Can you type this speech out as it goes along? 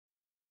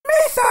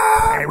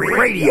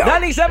Radio.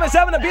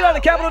 97.7, the beat on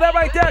the Capitol, that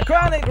right there.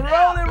 Chronic,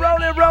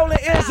 rolling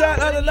inside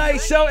of the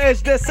night show.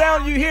 It's the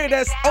sound you hear.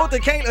 That's Otha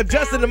Kane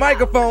adjusting the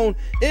microphone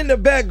in the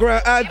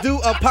background. I do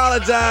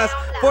apologize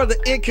for the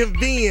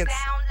inconvenience,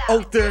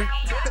 Otha.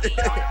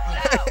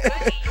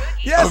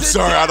 Yes, I'm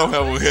sorry, I don't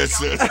have a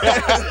headset.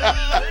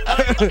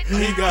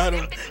 He got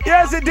him.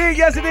 Yes, indeed.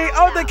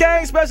 Otha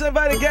Kane, special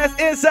invited guest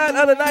inside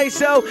of the night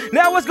show.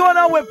 Now, what's going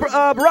on with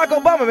Barack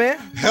Obama, man?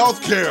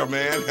 Healthcare,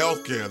 man.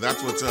 Healthcare.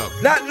 That's what's up.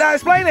 Now,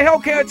 explain the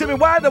healthcare to me.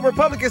 Why are the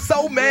Republicans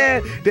so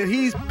mad that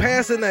he's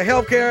passing the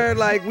healthcare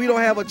like we don't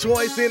have a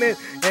choice in it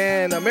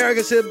and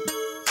America should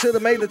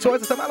have made the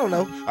choice or something? I don't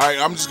know. All right,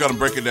 I'm just going to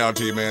break it down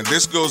to you, man.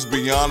 This goes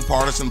beyond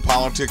partisan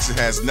politics. It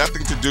has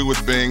nothing to do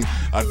with being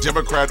a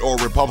Democrat or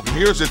Republican.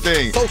 Here's the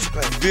thing.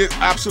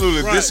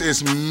 Absolutely. Right. This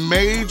is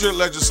major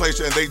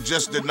legislation, and they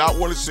just did not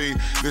want to see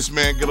this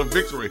man get a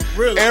victory.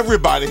 Really?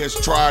 Everybody has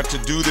tried to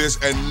do this,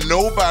 and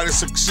nobody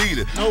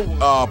succeeded.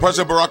 No.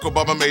 President Barack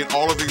Obama made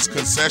all of these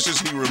concessions.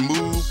 He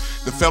removed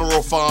the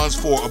federal funds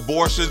for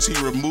abortions. He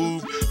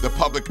removed the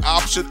public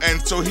option,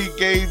 and so he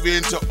gave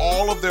in to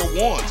all of their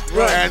wants.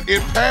 Right. And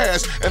it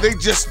passed, and they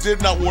just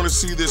did not want to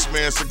see this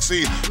man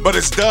succeed. But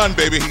it's done,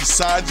 baby. He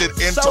signs it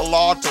into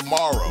law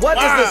tomorrow. What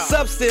is the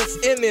substance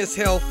in this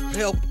health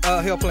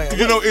plan?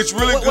 You know, it's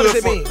really good. What does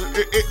it mean?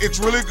 It's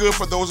really good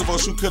for those of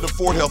us who could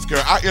afford health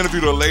care. I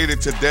interviewed a lady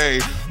today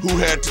who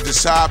had to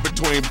decide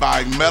between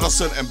buying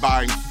medicine and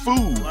buying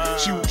food.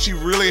 Wow. She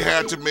really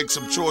had to make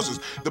some choices.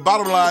 The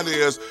bottom line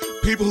is,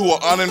 people who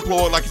are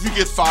unemployed, like if you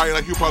get fired,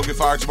 like you'll probably get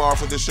fired tomorrow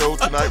for this show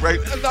tonight, right?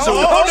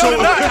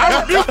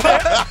 I rebuke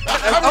that.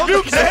 I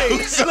rebuke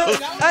that.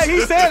 Hey,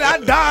 he said I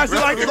died. So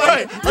like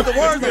the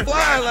words are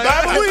flying. Like,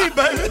 I believe,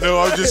 baby. No,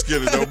 I'm just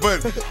kidding, though.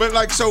 But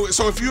like, so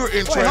if you're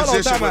in transition, hold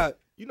on, time out.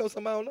 You know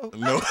something I don't know?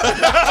 No.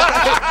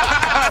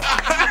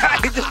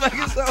 Just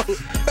making so.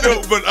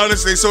 No, but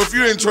honestly, so if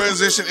you're in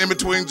transition in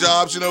between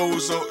jobs, and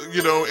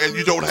you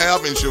don't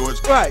have insurance,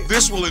 right,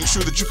 this will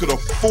ensure that you can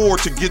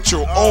afford to get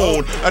your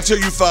own until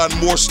you find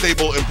more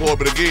stable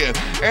employment again.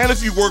 And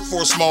if you work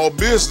for a small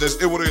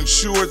business, it will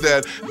ensure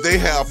that they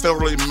have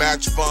federally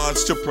matched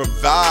funds to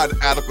provide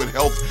adequate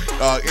health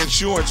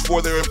insurance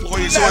for their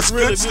employees. That's so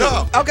it's really good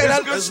stuff. Okay,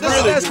 this is the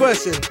last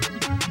question.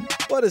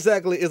 What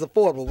exactly is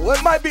affordable?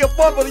 What might be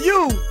affordable to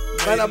you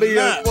might not be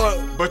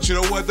affordable. But you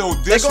know what, though?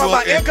 This they going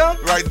by income?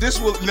 Right,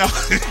 this will, no.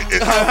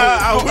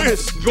 I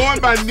wish. Going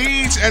by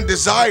needs and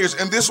desires,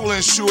 and this will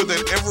ensure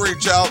that every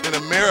child in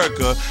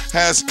America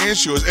has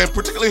insurance, and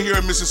particularly here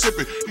in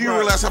Mississippi. Do you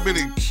realize how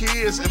many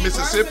kids in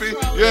Mississippi?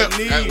 Yeah,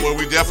 well,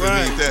 we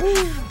definitely need that.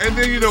 And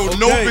then,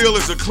 no bill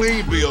is a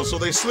clean bill, so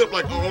they slip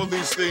like all of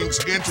these things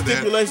into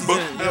that. But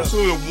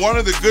absolutely, one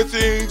of the good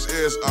things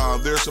is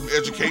there's some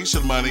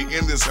education money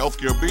in this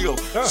healthcare bill.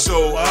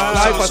 So,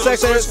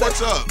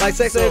 what's up? Like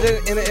sex ed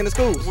in the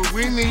schools. Well,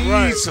 we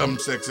need some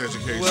sex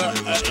education in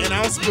the schools. And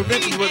also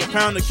prevention with a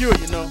pound of cure,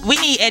 We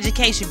need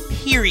education,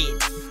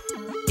 period,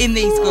 in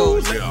these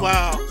schools. Yeah.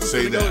 Wow.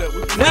 Say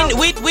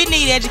that. We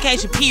need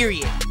education,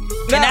 period.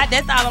 Now, and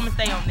that's all I'm going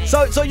to say on that.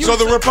 So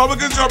the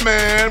Republicans are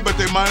mad, but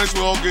they might as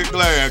well get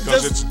glad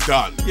because it's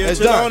done. Yeah, it's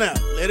done. On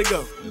out. Let it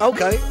go.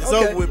 Okay. It's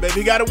over with, baby.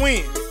 You got to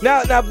win.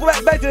 Now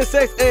back to the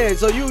sex ed.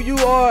 So you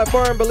are a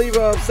firm believer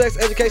of sex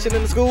education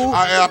in the school?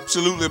 I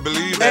absolutely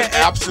believe that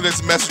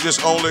abstinence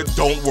messages only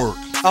don't work.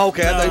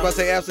 Okay, I thought you were about to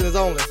say abstinence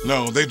only.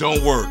 No, they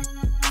don't work.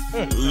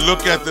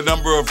 Look at the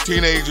number of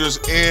teenagers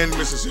in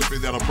Mississippi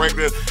that are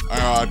pregnant,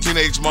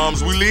 teenage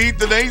moms. We lead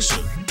the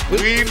nation. We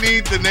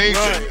lead the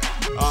nation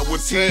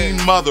with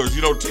teen mothers,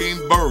 teen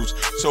births.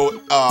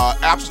 So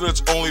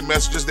abstinence-only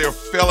messages, they're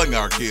failing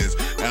our kids.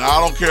 And I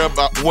don't care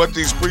about what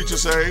these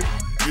preachers say.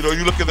 You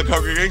look at the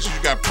congregation,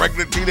 you got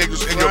pregnant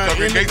teenagers in your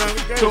congregation.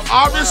 So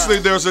obviously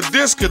there's a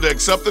disconnect.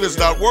 Something is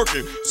not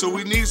working. So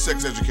we need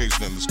sex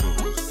education in the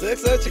schools.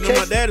 Sex education?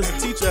 My dad is a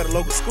teacher at a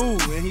local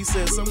school, and he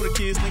said some of the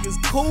kids think it's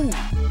cool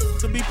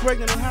to be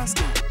pregnant in high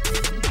school.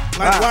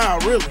 Like, wow,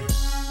 really?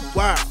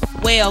 Wow.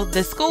 Well,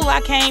 the school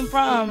I came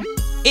from,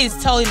 it's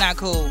totally not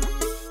cool.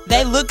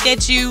 They looked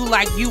at you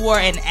like you were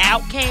an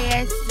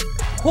outcast.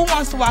 Who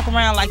wants to walk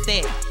around like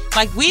that?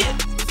 Like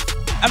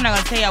I'm not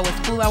going to tell y'all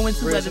what school I went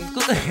to, but the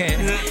school.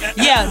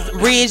 Yeah,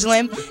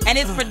 Ridgeland. And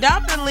it's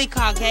predominantly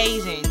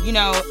Caucasian,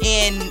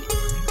 and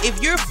if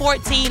you're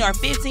 14 or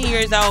 15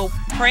 years old,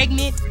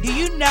 pregnant, do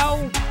you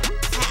know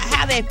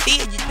how that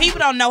feels? People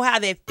don't know how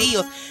that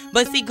feels.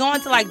 But see, going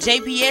to like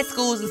JPS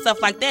schools and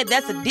stuff like that,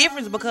 that's a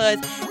difference because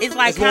it's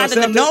like kind of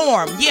the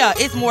norm. Yeah,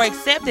 it's more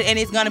accepted and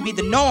it's going to be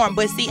the norm.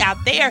 But see, out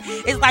there,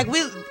 it's like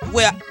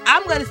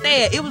I'm going to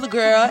say it was a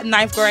girl in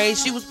 9th grade.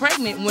 She was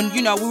pregnant when,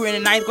 we were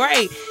in the 9th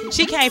grade.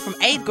 She came from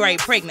 8th grade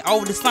pregnant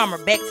over the summer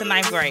back to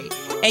 9th grade.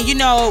 And,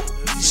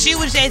 she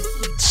was just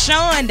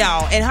shunned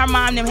on. And her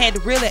mom and them had to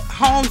really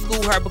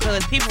homeschool her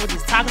because people were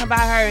just talking about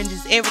her and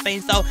just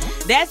everything. So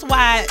that's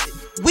why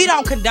we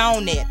don't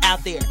condone that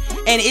out there.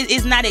 And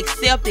it's not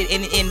accepted.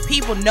 And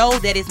people know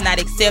that it's not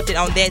accepted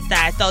on that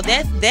side. So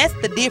that's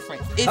the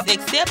difference. It's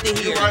accepted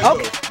here.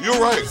 You're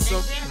right.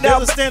 So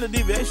there's a standard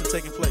deviation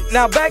taking place.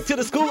 Now back to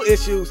the school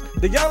issues.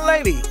 The young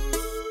lady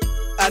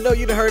I know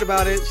you done heard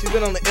about it. She's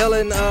been on the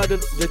Ellen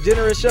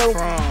DeGeneres show.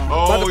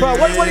 Oh,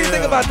 yeah. What do you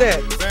think about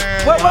that?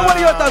 Man, What are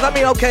your thoughts? I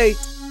mean, okay,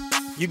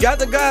 you got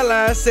the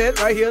guidelines set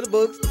right here, the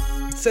books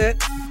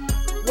set.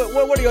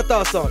 What are your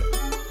thoughts on it?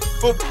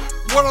 But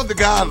what are the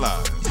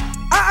guidelines?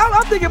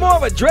 I'm thinking more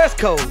of a dress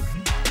code.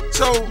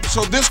 So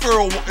this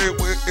girl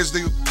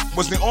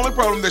was the only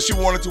problem that she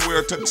wanted to wear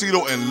a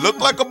tuxedo and look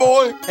like a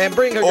boy, and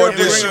bring her or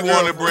girlfriend. did she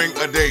want to bring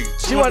a date?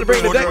 She wanted to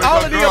bring the date.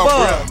 All of the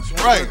above.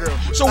 Right.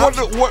 So what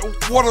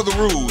are the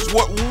rules?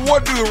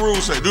 What do the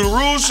rules say? Do the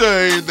rules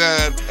say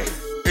that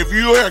if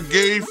you are a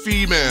gay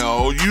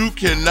female, you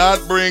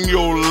cannot bring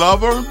your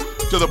lover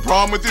to the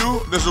prom with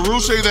you? Does the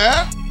rule say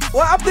that?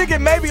 Well, I'm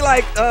thinking maybe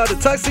like the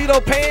tuxedo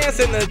pants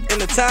and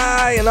the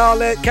tie and all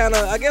that kind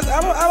of. I guess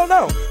I don't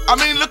know. I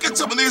mean, look at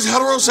some of these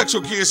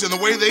heterosexual kids and the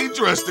way they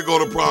dress to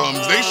go to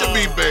proms. They should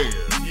be banned.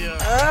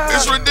 Yeah.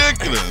 It's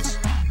ridiculous.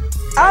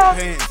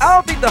 I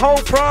don't think the whole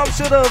prom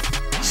should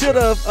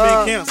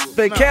have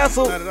been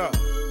canceled. Not at all.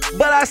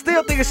 But I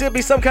still think it should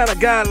be some kind of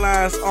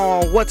guidelines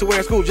on what to wear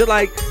in school. Just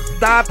like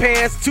thigh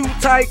pants, too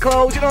tight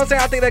clothes. You know what I'm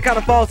saying? I think that kind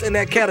of falls in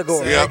that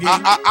category. Yeah,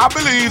 I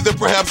believe that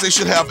perhaps they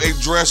should have a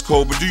dress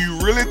code, but do you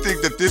really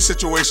think that this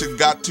situation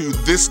got to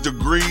this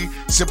degree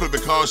simply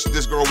because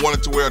this girl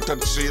wanted to wear a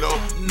tuxedo?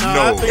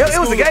 No. It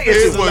was a gay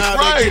issue. It was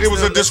right. It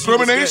was a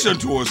discrimination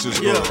towards this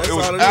girl. Yeah, it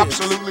was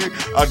absolutely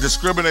a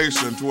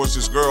discrimination towards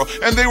this girl,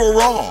 and they were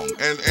wrong.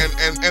 And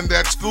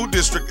that school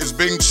district is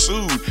being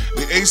sued.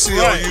 The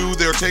ACLU,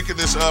 they're taking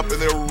this up,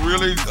 and they're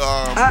really.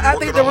 I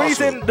think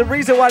the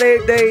reason why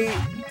they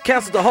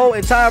canceled the whole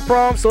entire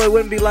prom, so it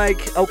wouldn't be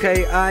like,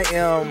 okay, I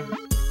am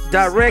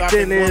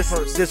directing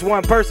this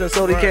one person,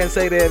 so they can't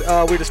say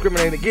that we're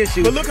discriminating against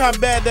you. But look how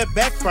bad that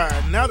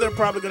backfired. Now they're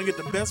probably gonna get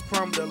the best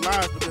prom of their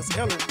lives because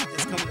Ellen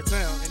is coming to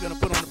town and gonna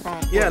put on the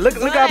prom. Yeah, look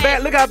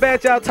how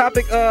bad y'all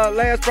topic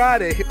last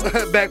Friday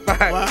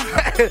backfired.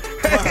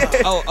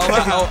 Wow.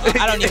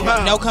 I don't even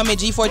know. No comment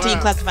G14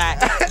 classified.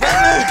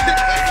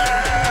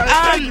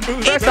 It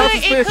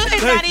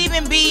could not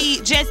even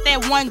be just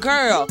that one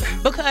girl,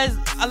 because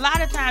a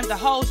lot of times the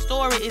whole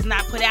story is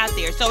not put out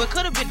there. So it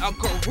could have been a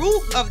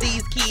group of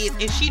these kids,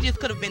 and she just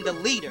could have been the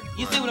leader.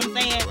 You see what I'm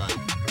saying?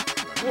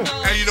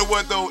 And you know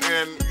what though,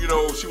 and you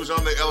know she was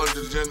on the Ellen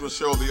DeGeneres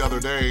show the other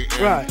day,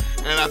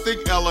 and I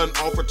think Ellen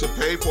offered to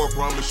pay for a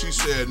prom, but she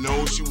said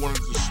no, she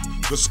wanted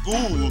the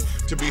school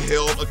to be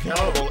held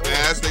accountable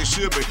as they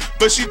should be.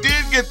 But she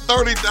did get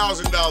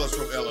 $30,000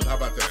 from Ellen. How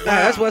about that?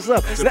 That's what's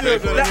up.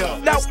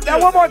 Now,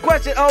 one more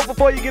question.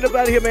 Before you get up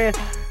out of here, man.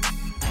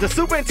 The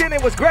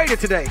superintendent was graded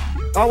today.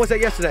 Or was that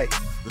yesterday?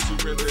 The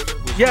superintendent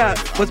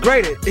was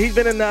graded. He's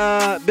been been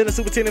a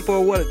superintendent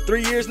for what,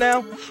 3 years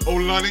now? Oh,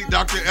 Lonnie,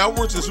 Dr.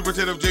 Edwards, the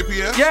superintendent of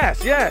JPS?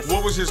 Yes.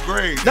 What was his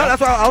grade? No,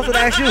 that's what I was going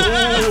to ask you.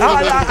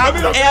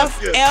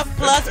 F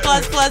plus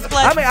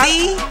I mean,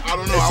 C. I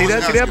don't know. See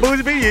that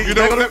bougie B? You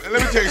know, let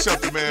me tell you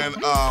something, man.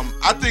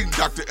 I think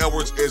Dr.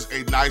 Edwards is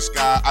a nice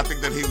guy. I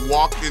think that he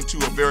walked into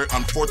a very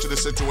unfortunate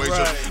situation.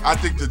 Right. I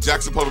think the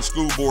Jackson Public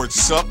School Board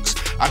sucks.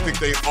 I think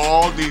they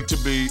all need to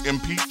be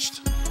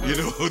impeached. You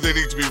know, they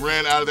need to be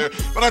ran out of there.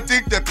 But I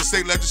think that the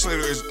state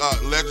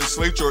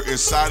legislature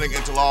is signing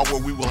into law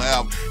where we will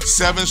have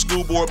 7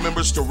 school board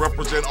members to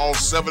represent all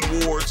 7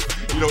 wards,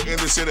 you know, in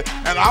the city.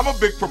 And I'm a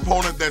big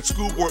proponent that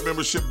school board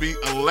members should be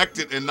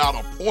elected and not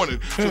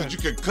appointed so that you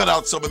can cut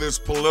out some of this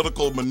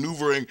political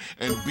maneuvering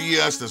and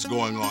BS that's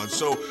going on.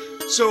 So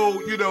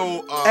you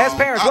know, as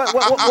parents,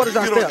 what is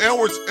our steps?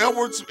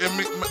 Edwards,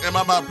 in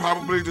my mind,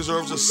 probably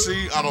deserves a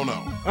C. I don't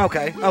know.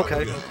 Okay.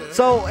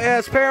 So,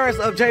 as parents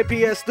of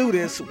JPS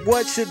students,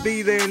 what should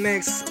be their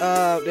next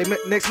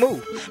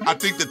move? I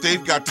think that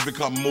they've got to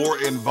become more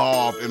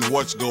involved in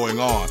what's going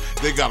on.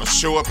 They got to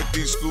show up at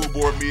these school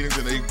board meetings,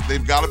 and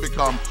they've got to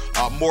become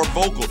more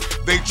vocal.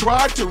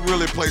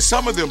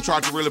 Some of them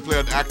tried to really play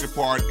an active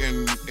part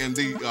in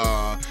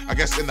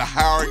the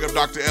hiring of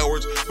Dr.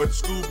 Edwards, but the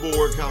school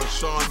board kind of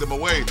shunned them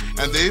away.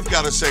 And they've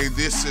got to say,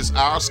 this is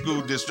our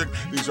school district,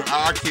 these are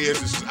our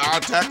kids, this is our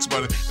tax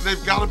money, and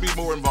they've got to be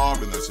more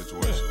involved in that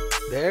situation.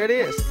 There it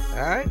is.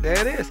 All right, there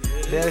it is.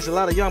 There's a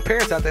lot of young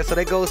parents out there, so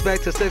that goes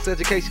back to sex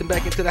education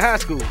back into the high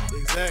school.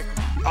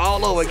 Exactly.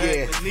 All over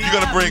again. You're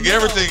going to bring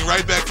everything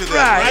right back to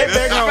that.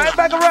 Right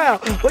back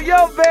around. Well,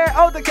 yo,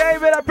 man, okay,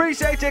 man, I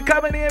appreciate you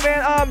coming in,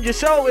 man. Your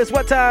show is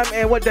what time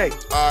and what day?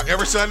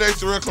 Every Sunday,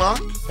 3 o'clock.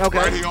 Okay.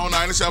 Right here on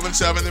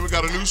 97.7. Then we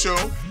got a new show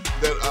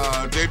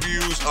that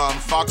debuts on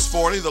Fox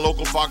 40, the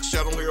local Fox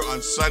channel here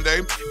on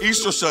Sunday,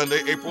 Easter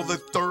Sunday, April the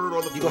 3rd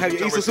or the 4th. You gonna have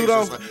your Easter suit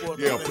on?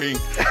 Yeah, pink.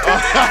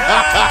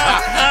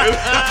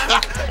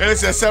 And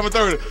it's at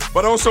 7:30.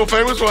 But also,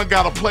 famous one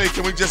got to play.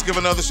 Can we just give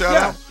another shout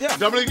out? Yeah.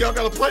 Dominique, y'all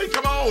got to play.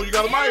 Come on, you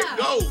got a mic.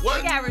 Go.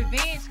 What? We got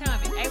Revenge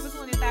coming, April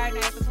 23rd and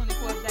April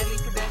 24th. J. Lee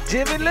Productions.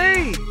 Jimmy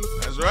Lee.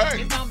 That's right.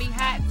 It's gonna be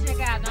hot. Check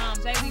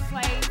out J. Lee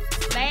Plays.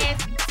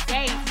 Last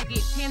day to get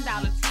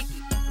 $10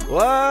 tickets.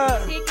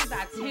 What? Tickets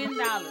are $10.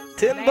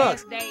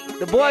 $10.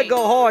 The boy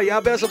go hard.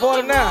 Y'all better support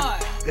him now.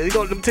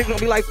 Cause them tickets gonna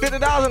be like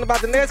 $50 in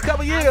about the next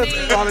couple years or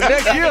the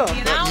next year.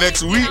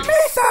 Next week.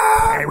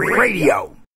 Mista Radio.